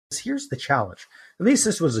here's the challenge. At least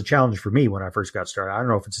this was a challenge for me when I first got started. I don't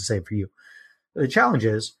know if it's the same for you. The challenge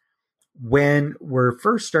is when we're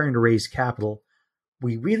first starting to raise capital,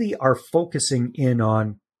 we really are focusing in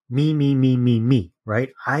on me,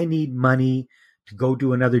 right? I need money to go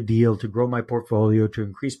do another deal, to grow my portfolio, to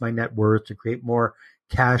increase my net worth, to create more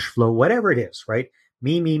cash flow, whatever it is, right?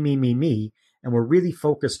 Me. And we're really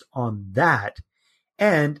focused on that.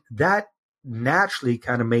 And that naturally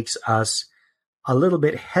kind of makes us a little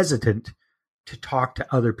bit hesitant to talk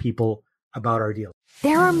to other people about our deals.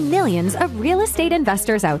 There are millions of real estate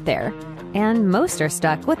investors out there, and most are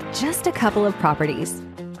stuck with just a couple of properties.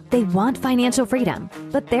 They want financial freedom,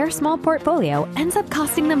 but their small portfolio ends up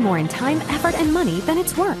costing them more in time, effort, and money than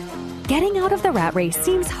it's worth. Getting out of the rat race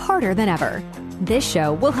seems harder than ever. This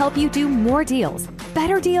show will help you do more deals,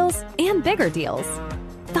 better deals, and bigger deals.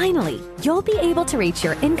 Finally, you'll be able to reach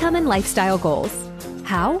your income and lifestyle goals.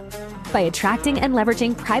 How? By attracting and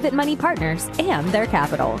leveraging private money partners and their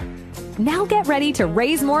capital. Now get ready to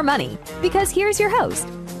raise more money, because here's your host,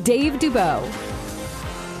 Dave Dubeau.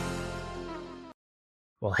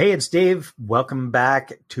 Well, hey, it's Dave. Welcome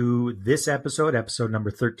back to this episode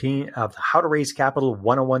number 13 of the How to Raise Capital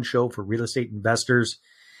 101 show for real estate investors.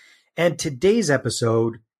 And today's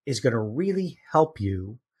episode is going to really help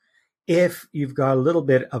you if you've got a little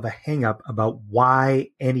bit of a hang up about why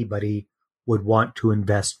anybody would want to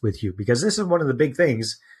invest with you. Because this is one of the big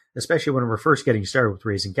things, especially when we're first getting started with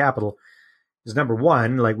raising capital, is number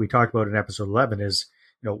one, like we talked about in episode 11, is,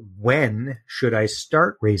 when should I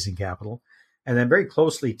start raising capital? And then very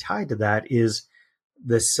closely tied to that is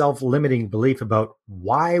the self-limiting belief about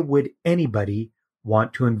why would anybody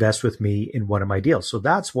want to invest with me in one of my deals? So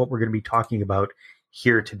that's what we're going to be talking about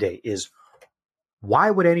here today, is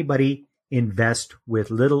why would anybody invest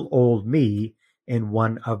with little old me in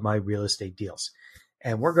one of my real estate deals?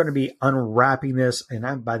 And we're going to be unwrapping this.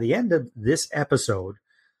 And by the end of this episode,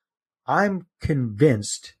 I'm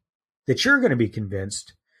convinced that you're going to be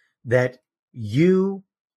convinced that you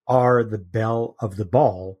are the belle of the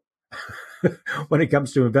ball when it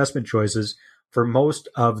comes to investment choices for most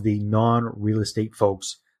of the non-real estate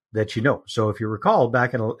folks that you know. So if you recall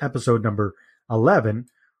back in episode number 11,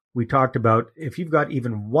 we talked about if you've got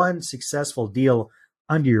even one successful deal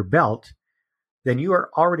under your belt, then you are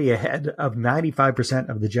already ahead of 95%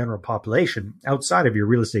 of the general population outside of your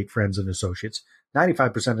real estate friends and associates,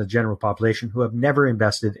 95% of the general population who have never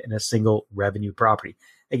invested in a single revenue property.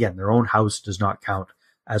 Again, their own house does not count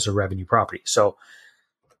as a revenue property. So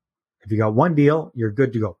if you got one deal, you're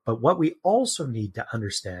good to go. But what we also need to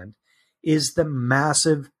understand is the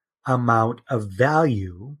massive amount of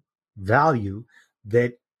value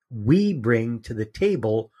that we bring to the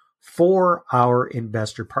table for our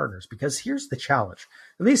investor partners. Because here's the challenge.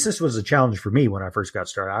 At least this was a challenge for me when I first got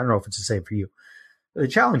started. I don't know if it's the same for you. The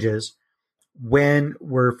challenge is when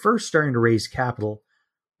we're first starting to raise capital,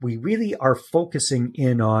 we really are focusing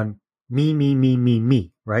in on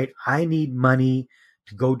me, right? I need money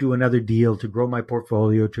to go do another deal, to grow my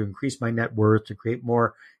portfolio, to increase my net worth, to create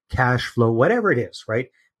more cash flow, whatever it is, right?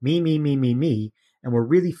 Me. And we're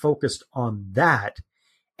really focused on that.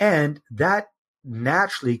 And that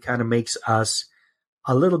naturally kind of makes us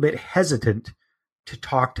a little bit hesitant to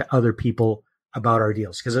talk to other people about our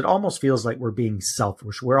deals, because it almost feels like we're being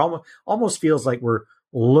selfish. We're almost feels like we're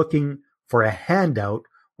looking for a handout.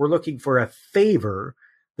 We're looking for a favor,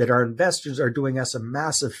 that our investors are doing us a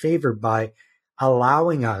massive favor by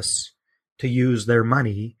allowing us to use their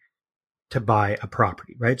money to buy a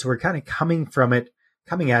property, right? So we're kind of coming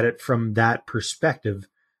at it from that perspective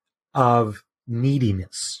of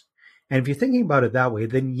neediness. And if you're thinking about it that way,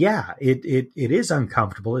 then yeah, it is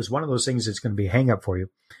uncomfortable. It's one of those things that's going to be a hang up for you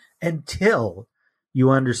until you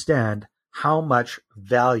understand how much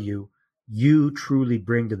value you truly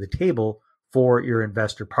bring to the table for your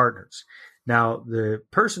investor partners. Now, the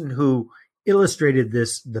person who illustrated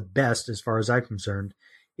this the best, as far as I'm concerned,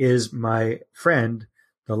 is my friend,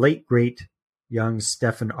 the late, great, young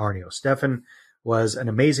Stefan Aarnio. Stefan was an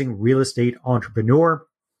amazing real estate entrepreneur.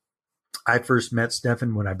 I first met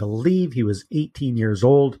Stefan when I believe he was 18 years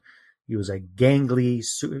old. He was a gangly,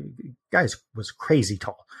 was crazy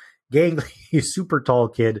tall, gangly, super tall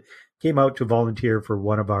kid, came out to volunteer for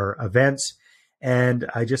one of our events. And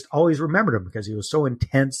I just always remembered him because he was so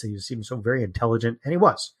intense. He seemed so very intelligent. And he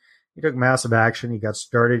was. He took massive action. He got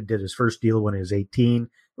started, did his first deal when he was 18.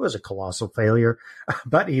 It was a colossal failure.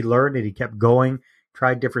 But he learned and he kept going,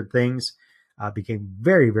 tried different things, became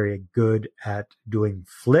very, very good at doing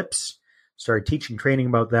flips, started teaching training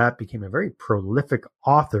about that, became a very prolific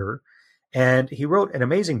author. And he wrote an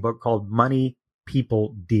amazing book called Money,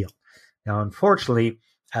 People, Deal. Now, unfortunately,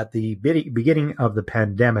 at the beginning of the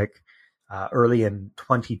pandemic, early in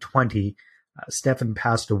 2020, Stefan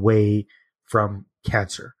passed away from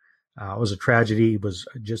cancer. It was a tragedy. He was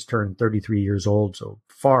just turned 33 years old, so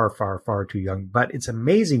far, far, far too young. But it's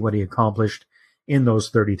amazing what he accomplished in those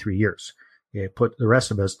 33 years. It put the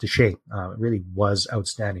rest of us to shame. It really was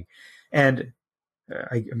outstanding. And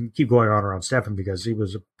I keep going on around Stefan because he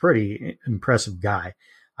was a pretty impressive guy.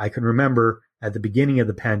 I can remember at the beginning of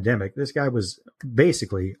the pandemic, this guy was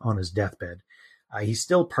basically on his deathbed. He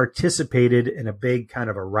still participated in a big kind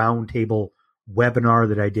of a roundtable webinar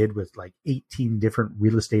that I did with like 18 different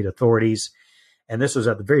real estate authorities. And this was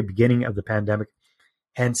at the very beginning of the pandemic.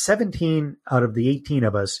 And 17 out of the 18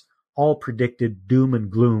 of us all predicted doom and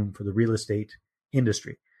gloom for the real estate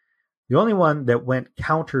industry. The only one that went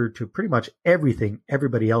counter to pretty much everything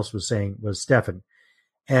everybody else was saying was Stefan.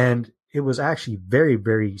 And it was actually very,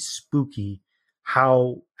 very spooky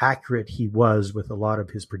how accurate he was with a lot of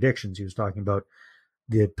his predictions. He was talking about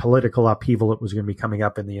the political upheaval that was going to be coming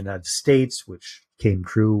up in the United States, which came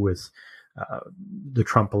true with the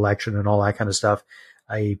Trump election and all that kind of stuff.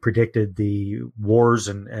 I predicted the wars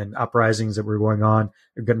and uprisings that were going on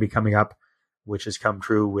are going to be coming up, which has come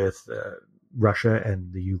true with Russia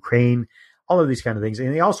and the Ukraine, all of these kind of things.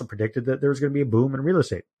 And he also predicted that there was going to be a boom in real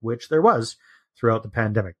estate, which there was throughout the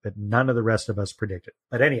pandemic, that none of the rest of us predicted.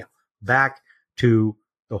 But anyhow, back to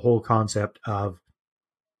the whole concept of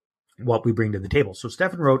what we bring to the table. So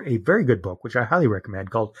Stefan wrote a very good book, which I highly recommend,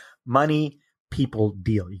 called Money, People,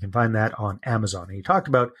 Deal. You can find that on Amazon. And he talked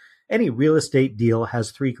about any real estate deal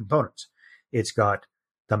has three components. It's got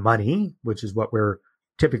the money, which is what we're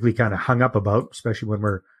typically kind of hung up about, especially when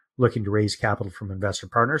we're looking to raise capital from investor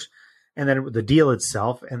partners. And then the deal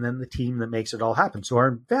itself, and then the team that makes it all happen. So our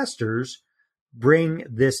investors bring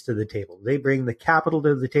this to the table. They bring the capital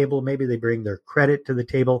to the table. Maybe they bring their credit to the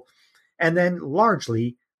table. And then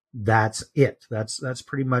largely, that's it. That's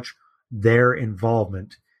pretty much their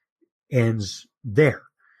involvement ends there.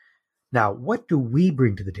 Now, what do we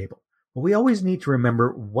bring to the table? Well, we always need to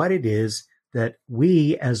remember what it is that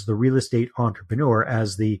we, as the real estate entrepreneur,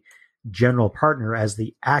 as the general partner, as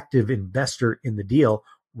the active investor in the deal,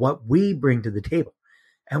 what we bring to the table.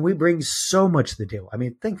 And we bring so much to the table. I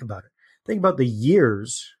mean, think about it. Think about the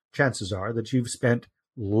years, chances are, that you've spent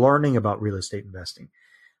learning about real estate investing,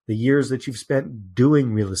 the years that you've spent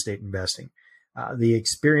doing real estate investing, the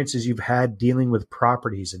experiences you've had dealing with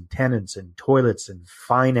properties and tenants and toilets and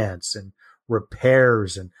finance and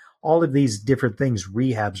repairs and all of these different things,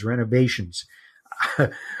 rehabs, renovations,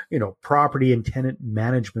 property and tenant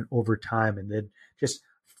management over time, and then just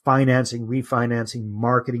financing, refinancing,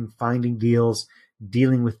 marketing, finding deals,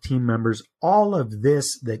 dealing with team members. All of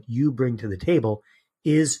this that you bring to the table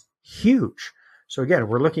is huge. So again,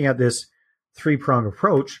 we're looking at this three-pronged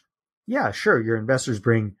approach. Yeah, sure, your investors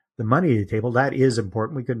bring the money to the table. That is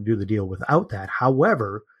important. We couldn't do the deal without that.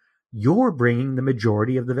 However, you're bringing the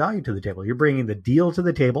majority of the value to the table. You're bringing the deal to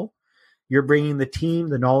the table. You're bringing the team,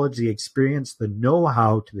 the knowledge, the experience, the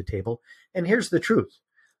know-how to the table. And here's the truth.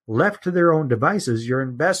 Left to their own devices, your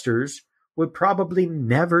investors would probably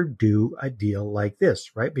never do a deal like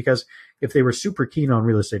this, right? Because if they were super keen on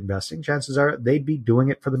real estate investing, chances are they'd be doing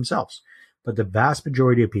it for themselves. But the vast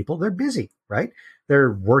majority of people, they're busy, right?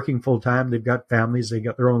 They're working full time. They've got families. They've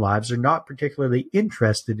got their own lives. They're not particularly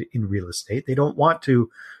interested in real estate. They don't want to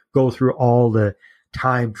go through all the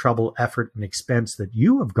time, trouble, effort, and expense that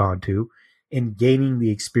you have gone to in gaining the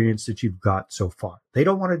experience that you've got so far. They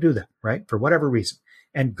don't want to do that, right? For whatever reason.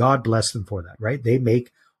 And God bless them for that, right? They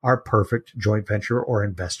make our perfect joint venture or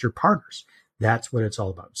investor partners. That's what it's all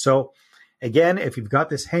about. So again, if you've got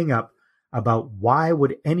this hang up about why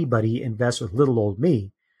would anybody invest with little old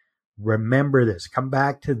me, remember this. Come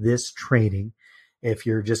back to this training. If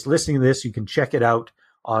you're just listening to this, you can check it out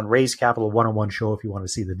on Raise Capital 101 show if you want to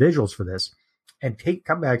see the visuals for this. And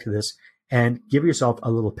come back to this and give yourself a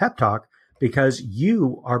little pep talk, because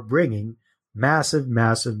you are bringing massive,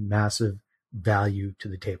 massive, massive value to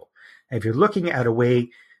the table. And if you're looking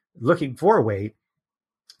for a way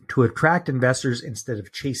to attract investors instead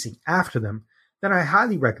of chasing after them, then I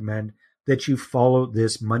highly recommend that you follow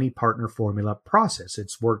this money partner formula process.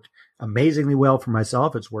 It's worked amazingly well for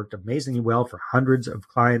myself. It's worked amazingly well for hundreds of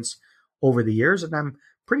clients over the years, and I'm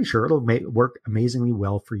pretty sure it'll work amazingly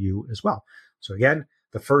well for you as well. So again,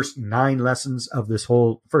 the first 9 episodes of this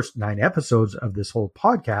whole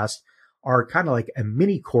podcast are kind of like a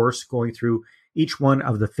mini course going through each one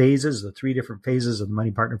of the phases, the 3 different phases of the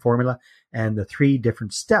money partner formula, and the 3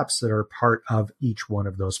 different steps that are part of each one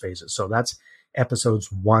of those phases. So that's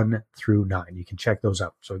episodes 1 through 9. You can check those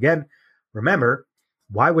out. So again, remember,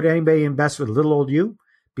 why would anybody invest with little old you?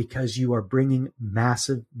 because you are bringing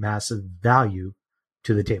massive, massive value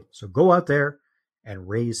to the table. So go out there and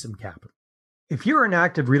raise some capital. If you're an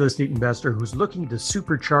active real estate investor who's looking to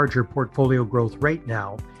supercharge your portfolio growth right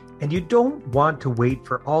now, and you don't want to wait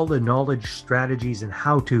for all the knowledge, strategies, and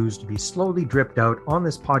how-tos to be slowly dripped out on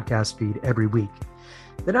this podcast feed every week,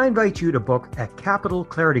 then I invite you to book a Capital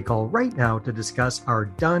Clarity Call right now to discuss our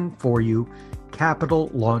done-for-you Capital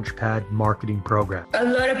Launchpad marketing program. A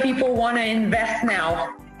lot of people want to invest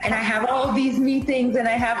now, and I have all these meetings and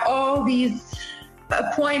I have all these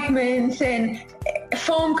appointments and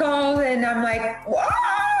phone calls, and I'm like,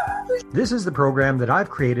 wow! This is the program that I've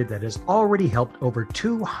created that has already helped over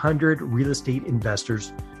 200 real estate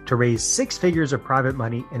investors to raise 6 figures of private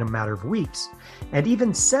money in a matter of weeks, and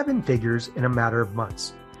even 7 figures in a matter of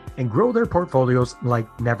months, and grow their portfolios like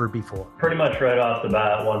never before. Pretty much right off the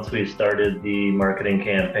bat, once we started the marketing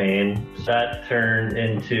campaign, that turned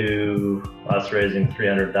into us raising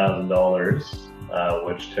 $300,000,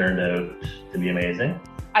 which turned out to be amazing.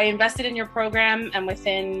 I invested in your program, and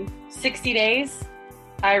within 60 days,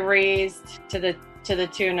 I raised to the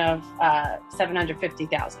tune of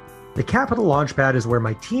 $750,000. The Capital Launchpad is where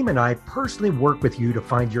my team and I personally work with you to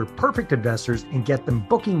find your perfect investors and get them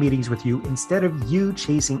booking meetings with you instead of you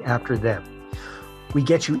chasing after them. We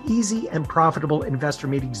get you easy and profitable investor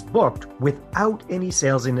meetings booked without any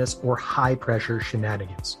salesiness or high-pressure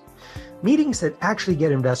shenanigans. Meetings that actually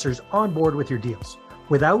get investors on board with your deals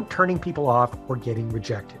without turning people off or getting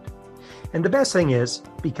rejected. And the best thing is,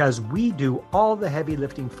 because we do all the heavy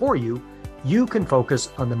lifting for you, you can focus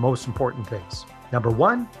on the most important things. Number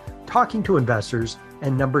 1, talking to investors,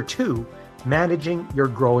 and number 2, managing your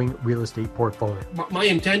growing real estate portfolio. My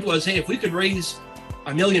intent was, hey, if we could raise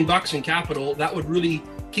 $1 million in capital, that would really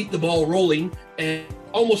keep the ball rolling. And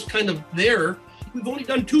almost kind of there, we've only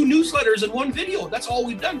done 2 newsletters and 1 video. That's all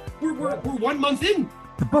we've done. We're 1 month in.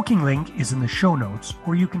 The booking link is in the show notes,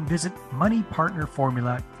 or you can visit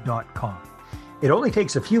moneypartnerformula.com. It only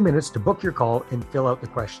takes a few minutes to book your call and fill out the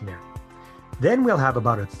questionnaire. Then we'll have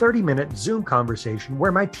about a 30-minute Zoom conversation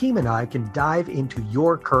where my team and I can dive into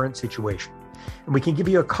your current situation, and we can give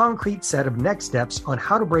you a concrete set of next steps on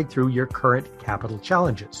how to break through your current capital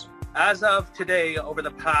challenges. As of today, over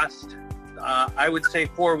the past, I would say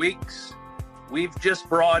 4 weeks, we've just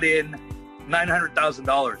brought in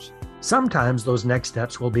 $900,000. Sometimes those next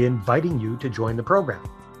steps will be inviting you to join the program.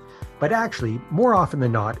 But actually, more often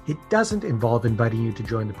than not, it doesn't involve inviting you to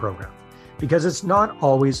join the program because it's not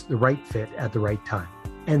always the right fit at the right time.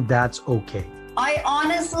 And that's okay. I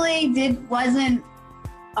honestly wasn't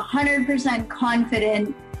 100%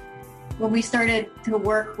 confident when we started to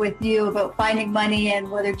work with you about finding money and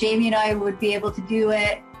whether Jamie and I would be able to do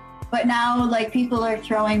it. But now, people are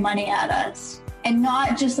throwing money at us, and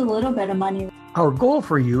not just a little bit of money. Our goal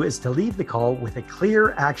for you is to leave the call with a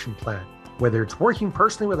clear action plan, whether it's working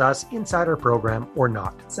personally with us inside our program or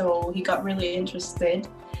not. So he got really interested,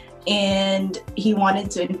 and he wanted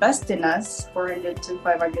to invest in us $400,000 to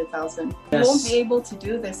 $500,000. Yes. We won't be able to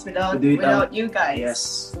do this without you guys.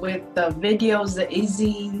 Yes. With the videos, the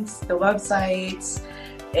e-zines, the websites,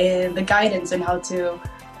 and the guidance on how to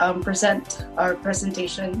present our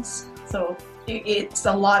presentations. So it's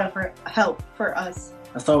a lot of help for us.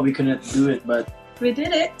 I thought we couldn't do it, but we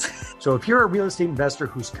did it. So if you're a real estate investor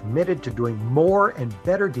who's committed to doing more and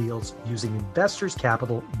better deals using investors'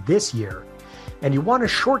 capital this year, and you want to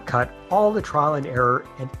shortcut all the trial and error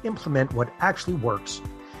and implement what actually works,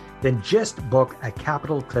 then just book a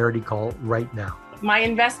Capital Clarity Call right now. My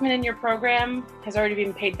investment in your program has already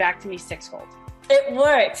been paid back to me 6-fold. It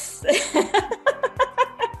works.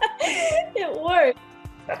 It works.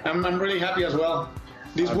 I'm really happy as well.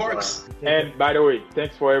 This works. And by the way,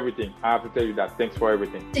 thanks for everything. I have to tell you that. Thanks for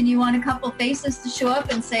everything. And you want a couple faces to show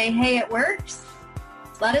up and say, hey, it works?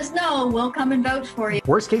 Let us know. We'll come and vouch for you.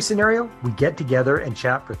 Worst case scenario, we get together and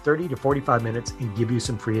chat for 30 to 45 minutes and give you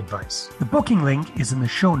some free advice. The booking link is in the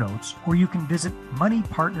show notes, or you can visit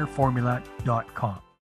moneypartnerformula.com.